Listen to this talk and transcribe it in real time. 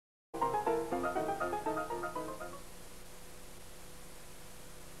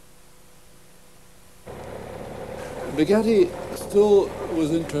Bugatti still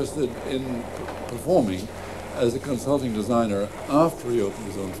was interested in performing as a consulting designer after he opened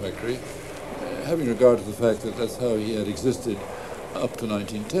his own factory, having regard to the fact that that's how he had existed up to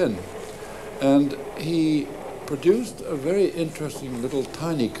 1910. And he produced a very interesting little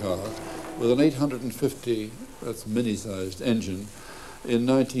tiny car with an 850, that's mini-sized engine, in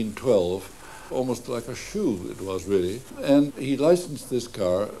 1912, almost like a shoe it was really. And he licensed this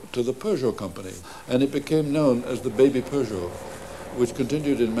car to the Peugeot company, and it became known as the Baby Peugeot, which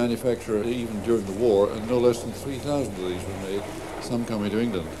continued in manufacture even during the war, and no less than 3,000 of these were made, some coming to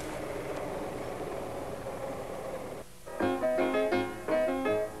England.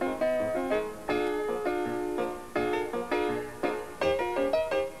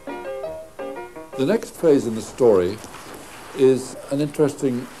 The next phase in the story is an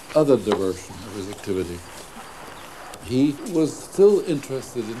interesting other diversion of his activity. He was still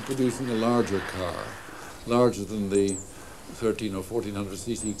interested in producing a larger car, larger than the 13 or 1400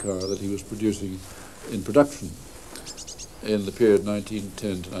 cc car that he was producing in production in the period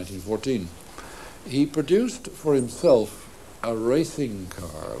 1910 to 1914. He produced for himself a racing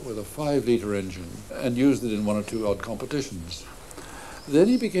car with a 5-litre engine and used it in one or two odd competitions. Then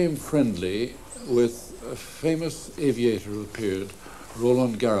he became friendly with a famous aviator of the period,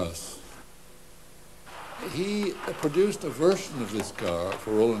 Roland. He produced a version of this car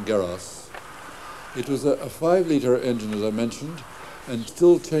for Roland. It was a 5-litre engine, as I mentioned, and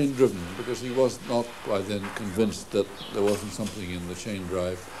still chain-driven, because he was not by then convinced that there wasn't something in the chain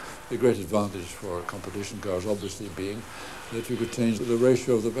drive. The great advantage for competition cars obviously being that you could change the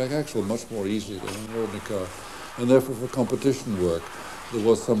ratio of the back axle much more easily than an ordinary car. And therefore for competition work, there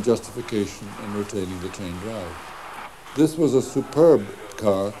was some justification in retaining the chain drive. This was a superb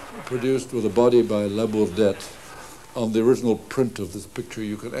car produced with a body by Labourdette. On the original print of this picture,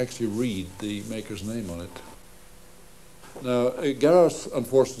 you can actually read the maker's name on it. Now, Garros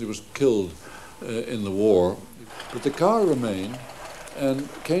unfortunately was killed in the war, but the car remained and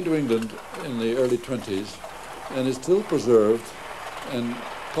came to England in the early 20s and is still preserved and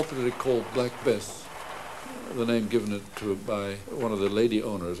popularly called Black Bess, the name given it to by one of the lady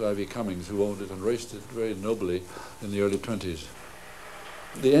owners, Ivy Cummings, who owned it and raced it very nobly in the early 20s.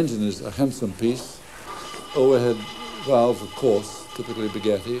 The engine is a handsome piece. Overhead valves, of course, typically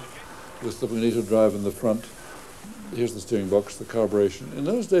Bugatti, with the magneto drive in the front. Here's the steering box, the carburation. In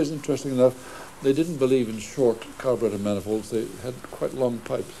those days, interesting enough, they didn't believe in short carburetor manifolds. They had quite long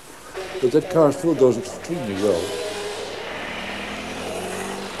pipes. But that car still goes extremely well.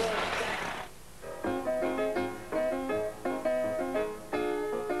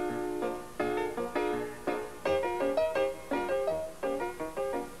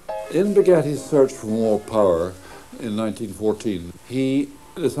 In Bugatti's search for more power in 1914, he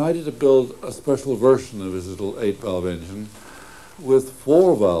decided to build a special version of his little 8-valve engine with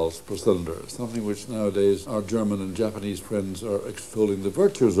 4 valves per cylinder, something which nowadays our German and Japanese friends are extolling the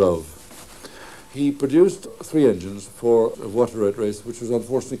virtues of. He produced 3 engines for a water race, which was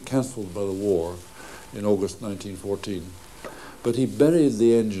unfortunately cancelled by the war in August 1914. But he buried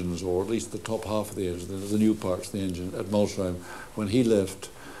the engines, or at least the top half of the engine, the new parts of the engine, at Molsheim when he left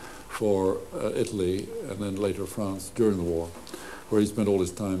for Italy and then later France during the war, where he spent all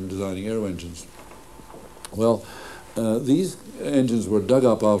his time designing aero engines. Well, these engines were dug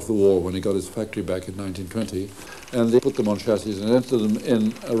up after the war when he got his factory back in 1920, and they put them on chassis and entered them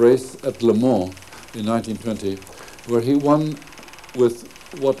in a race at Le Mans in 1920, where he won with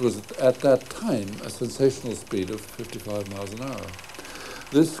what was at that time a sensational speed of 55 miles an hour.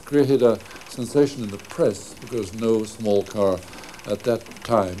 This created a sensation in the press because no small car at that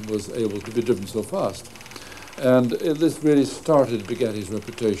time was able to be driven so fast. And this really started Bugatti's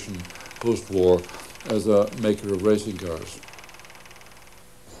reputation post-war as a maker of racing cars.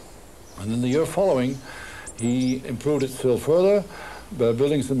 And in the year following, he improved it still further by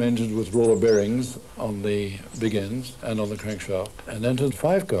building some engines with roller bearings on the big ends and on the crankshaft, and entered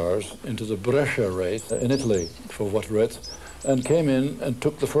 5 cars into the Brescia race in Italy for Voiturettes, and came in and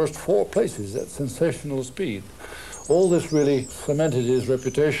took the first 4 places at sensational speed. All this really cemented his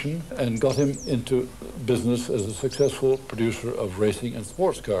reputation and got him into business as a successful producer of racing and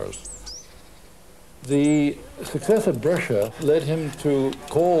sports cars. The success at Brescia led him to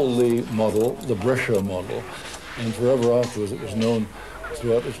call the model the Brescia model, and forever afterwards it was known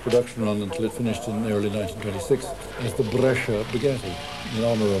throughout its production run until it finished in early 1926 as the Brescia Bugatti, in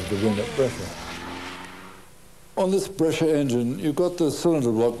honor of the win at Brescia. On this Brescia engine, you've got the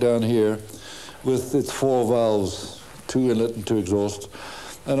cylinder block down here with its 4 valves, 2 inlet and 2 exhaust.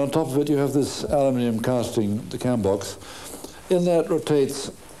 And on top of it, you have this aluminium casting, the cam box. In that rotates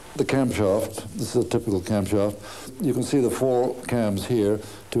the camshaft. This is a typical camshaft. You can see the 4 cams here,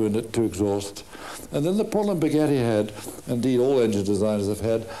 2 inlet, 2 exhaust. And then the problem Bugatti had, indeed all engine designers have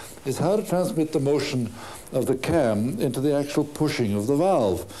had, is how to transmit the motion of the cam into the actual pushing of the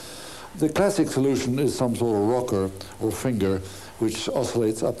valve. The classic solution is some sort of rocker or finger which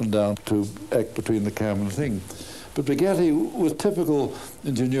oscillates up and down to act between the cam and the thing. But Bugatti, with typical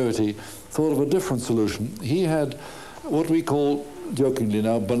ingenuity, thought of a different solution. He had what we call, jokingly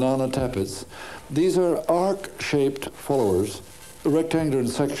now, banana tappets. These are arc-shaped followers, rectangular in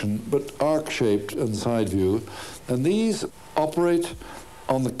section, but arc-shaped in side view. And these operate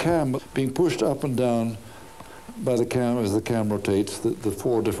on the cam being pushed up and down by the cam as the cam rotates, the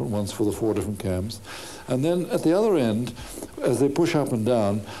 4 different ones for the 4 different cams. And then at the other end, as they push up and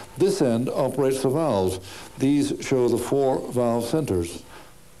down, this end operates the valves. These show the 4 valve centers.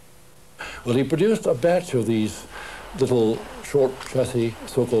 Well, he produced a batch of these little short chassis,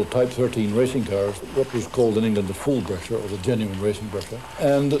 so-called Type 13 racing cars, what was called in England the full Brescia, or the genuine racing Brescia.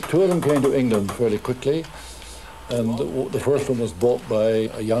 And 2 of them came to England fairly quickly. And the first one was bought by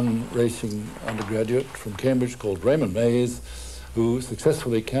a young racing undergraduate from Cambridge called Raymond Mays, who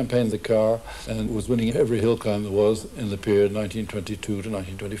successfully campaigned the car and was winning every hill climb there was in the period 1922 to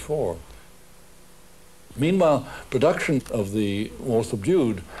 1924. Meanwhile, production of the more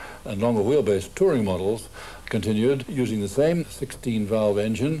subdued and longer wheelbase touring models continued using the same 16-valve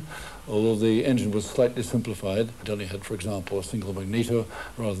engine, although the engine was slightly simplified. It only had, for example, a single magneto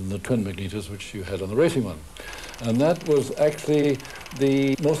rather than the twin magnetos which you had on the racing one. And that was actually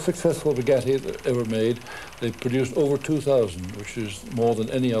the most successful Bugatti ever made. They produced over 2,000, which is more than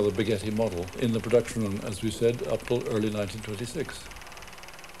any other Bugatti model in the production run, as we said, up till early 1926.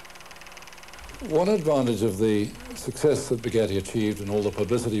 One advantage of the success that Bugatti achieved and all the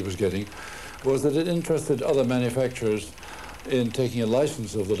publicity it was getting was that it interested other manufacturers in taking a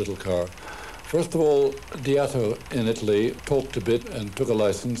license of the little car. First of all, Diatto in Italy talked a bit and took a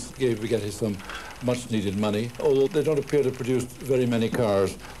license, gave Bugatti some much-needed money, although they don't appear to produce very many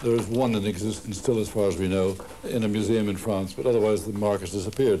cars. There is one in existence still, as far as we know, in a museum in France, but otherwise the mark has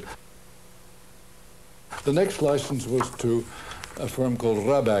disappeared. The next license was to a firm called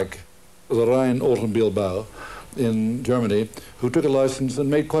Rabag, the Rhine Automobilbau in Germany, who took a license and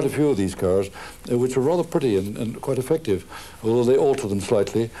made quite a few of these cars, which were rather pretty and quite effective, although they altered them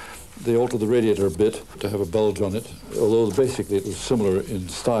slightly. They altered the radiator a bit to have a bulge on it, although basically it was similar in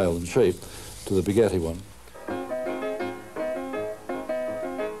style and shape to the Bugatti one.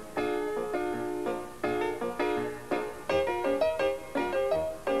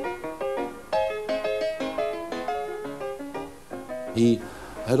 He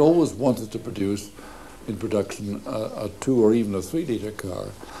had always wanted to produce in production a 2 or even a 3-litre car,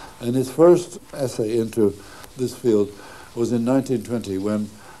 and his first essay into this field was in 1920 when,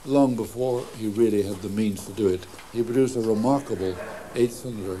 long before he really had the means to do it, he produced a remarkable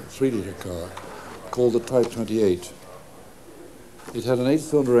 8-cylinder 3-litre car called the Type 28. It had an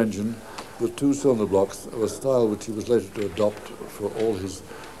 8-cylinder engine with 2 cylinder blocks of a style which he was later to adopt for all his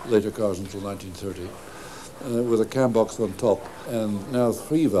later cars until 1930. With a cam box on top, and now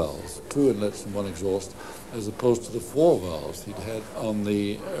 3 valves, 2 inlets and 1 exhaust, as opposed to the 4 valves he'd had on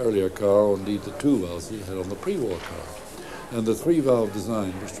the earlier car, or indeed the 2 valves he had on the pre-war car. And the 3-valve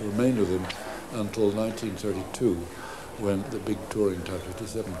design was to remain with him until 1932, when the big touring Type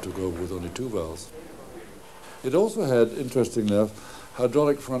 57 took over with only 2 valves. It also had, interestingly enough,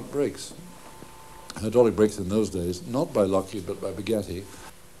 hydraulic front brakes. Hydraulic brakes in those days, not by Lockheed but by Bugatti.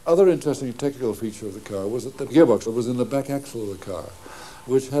 Other interesting technical feature of the car was that the gearbox was in the back axle of the car,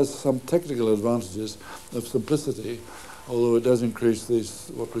 which has some technical advantages of simplicity, although it does increase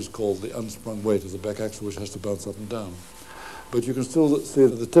what was called the unsprung weight of the back axle, which has to bounce up and down. But you can still see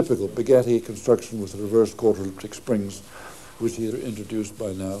the typical Bugatti construction with the reverse quarter-elliptic springs, which he had introduced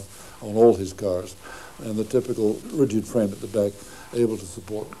by now on all his cars, and the typical rigid frame at the back, able to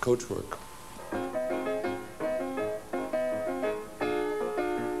support coachwork.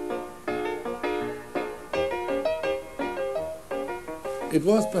 It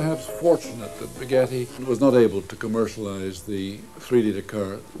was perhaps fortunate that Bugatti was not able to commercialize the 3-litre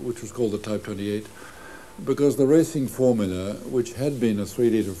car, which was called the Type 28, because the racing formula, which had been a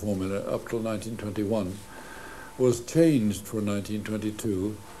 3-litre formula up till 1921, was changed for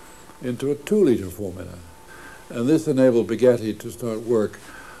 1922 into a 2-litre formula. And this enabled Bugatti to start work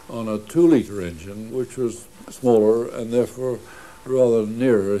on a 2-litre engine, which was smaller and therefore rather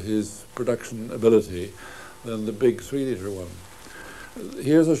nearer his production ability than the big 3-litre one.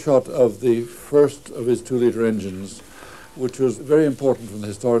 Here's a shot of the first of his 2-litre engines, which was very important from the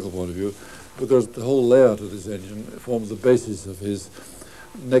historical point of view, because the whole layout of this engine forms the basis of his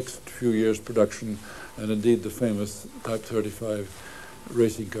next few years' production, and indeed the famous Type 35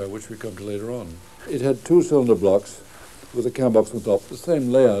 racing car, which we come to later on. It had two cylinder blocks with a cam box on top, the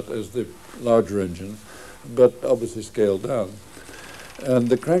same layout as the larger engine, but obviously scaled down. And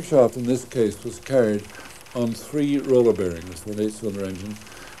the crankshaft in this case was carried on 3 roller bearings for an 8-cylinder engine,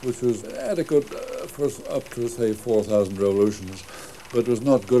 which was adequate for up to, say, 4,000 revolutions, but was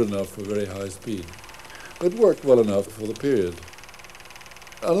not good enough for very high speed. It worked well enough for the period.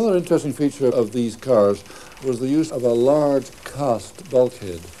 Another interesting feature of these cars was the use of a large cast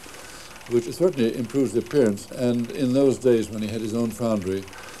bulkhead, which certainly improves the appearance, and in those days when he had his own foundry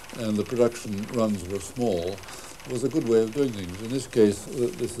and the production runs were small, was a good way of doing things. In this case,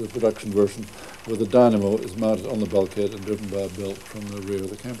 this is a production version where the dynamo is mounted on the bulkhead and driven by a belt from the rear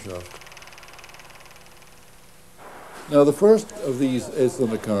of the camshaft. Now, the first of these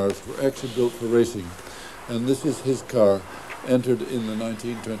 8-cylinder cars were actually built for racing, and this is his car, entered in the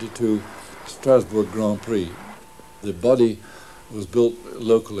 1922 Strasbourg Grand Prix. The body was built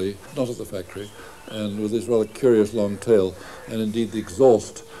locally, not at the factory, and with this rather curious long tail, and indeed the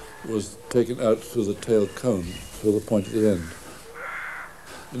exhaust was taken out through the tail cone, through the point at the end.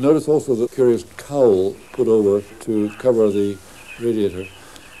 You notice also the curious cowl put over to cover the radiator,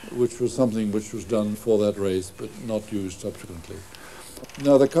 which was something which was done for that race, but not used subsequently.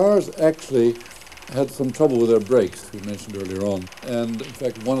 Now, the cars actually had some trouble with their brakes, we mentioned earlier on, and in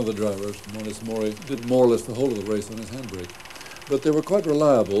fact one of the drivers, Mori, did more or less the whole of the race on his handbrake. But they were quite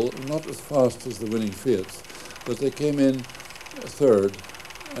reliable, not as fast as the winning Fiats, but they came in third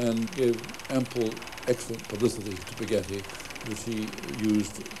and gave ample, excellent publicity to Bugatti, which he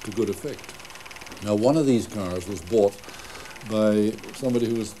used to good effect. Now, one of these cars was bought by somebody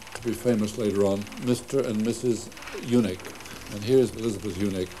who was to be famous later on, Mr. and Mrs. Junek. And here's Elizabeth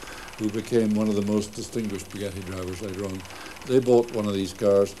Junek, who became one of the most distinguished Bugatti drivers later on. They bought one of these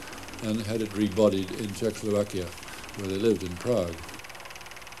cars and had it rebodied in Czechoslovakia, where they lived in Prague.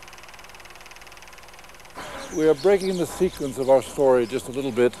 We are breaking the sequence of our story just a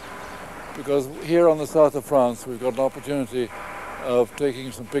little bit, because here on the south of France we've got an opportunity of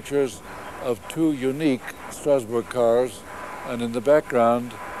taking some pictures of 2 unique Strasbourg cars, and in the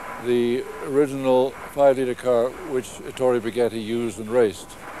background the original 5-litre car which Ettore Bugatti used and raced.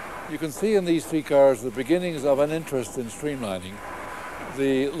 You can see in these 3 cars the beginnings of an interest in streamlining.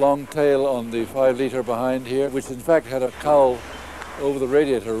 The long tail on the 5-litre behind here, which in fact had a cowl over the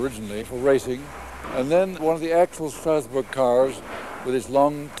radiator originally for racing, and then one of the actual Strasbourg cars with its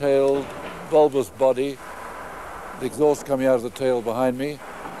long-tailed bulbous body, the exhaust coming out of the tail behind me,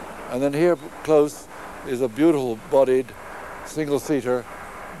 and then here close is a beautiful bodied single-seater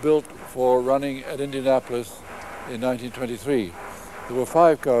built for running at Indianapolis in 1923. There were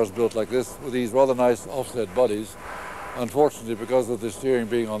 5 cars built like this with these rather nice offset bodies. Unfortunately, because of the steering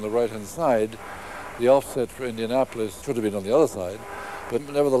being on the right-hand side, the offset for Indianapolis should have been on the other side, but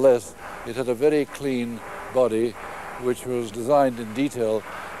nevertheless, it had a very clean body, which was designed in detail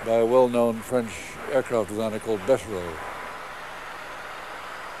by a well-known French aircraft designer called Bechereau.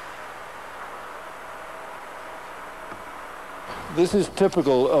 This is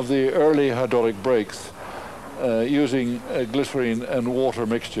typical of the early hydraulic brakes, using a glycerine and water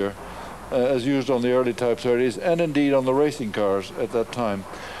mixture, as used on the early Type 30s and indeed on the racing cars at that time.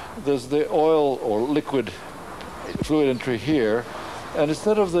 There's the oil or liquid fluid entry here, and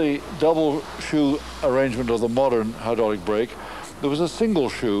instead of the double shoe arrangement of the modern hydraulic brake, there was a single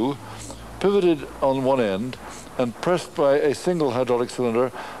shoe pivoted on one end and pressed by a single hydraulic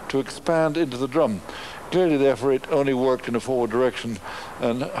cylinder to expand into the drum. Clearly, therefore, it only worked in a forward direction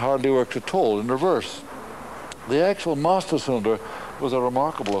and hardly worked at all in reverse. The actual master cylinder was a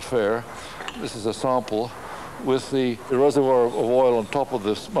remarkable affair. This is a sample with the reservoir of oil on top of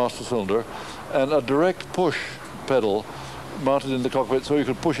this master cylinder and a direct push pedal mounted in the cockpit so you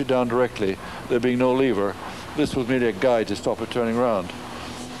could push it down directly, there being no lever. This was merely a guide to stop it turning around.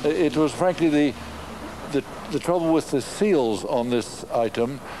 It was frankly the trouble with the seals on this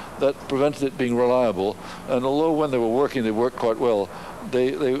item that prevented it being reliable, and although when they were working they worked quite well,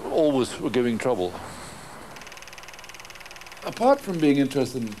 they always were giving trouble. Apart from being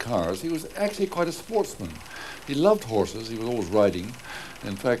interested in cars, he was actually quite a sportsman. He loved horses, he was always riding.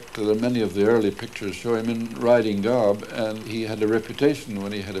 In fact, there are many of the early pictures show him in riding garb, and he had a reputation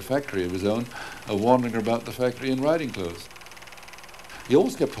when he had a factory of his own of wandering about the factory in riding clothes. He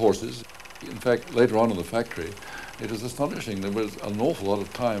always kept horses. In fact, later on in the factory, it was astonishing. There was an awful lot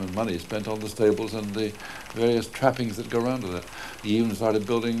of time and money spent on the stables and the various trappings that go around with it. He even started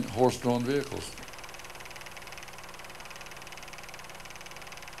building horse-drawn vehicles.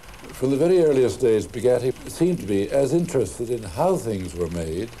 From the very earliest days, Bugatti seemed to be as interested in how things were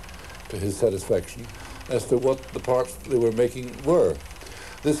made, to his satisfaction, as to what the parts they were making were.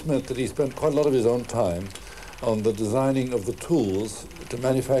 This meant that he spent quite a lot of his own time on the designing of the tools to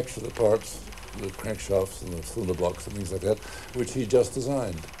manufacture the parts, the crankshafts and the cylinder blocks and things like that, which he just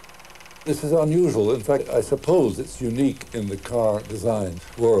designed. This is unusual. In fact, I suppose it's unique in the car design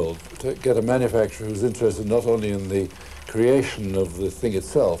world to get a manufacturer who's interested not only in the creation of the thing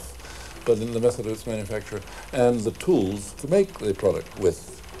itself, but in the method of its manufacture and the tools to make the product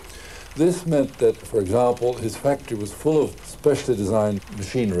with. This meant that, for example, his factory was full of specially designed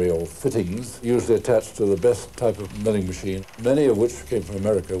machinery or fittings, usually attached to the best type of milling machine, many of which came from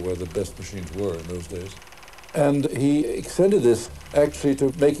America, where the best machines were in those days. And he extended this actually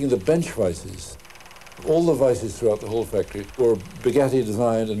to making the bench vices. All the vices throughout the whole factory were Bugatti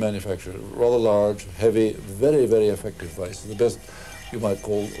designed and manufactured. Rather large, heavy, very, very effective vices. The best, you might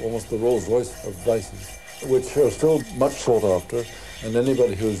call, almost the Rolls Royce of vices, which are still much sought after, and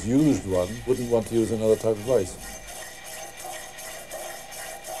anybody who's used one wouldn't want to use another type of vice.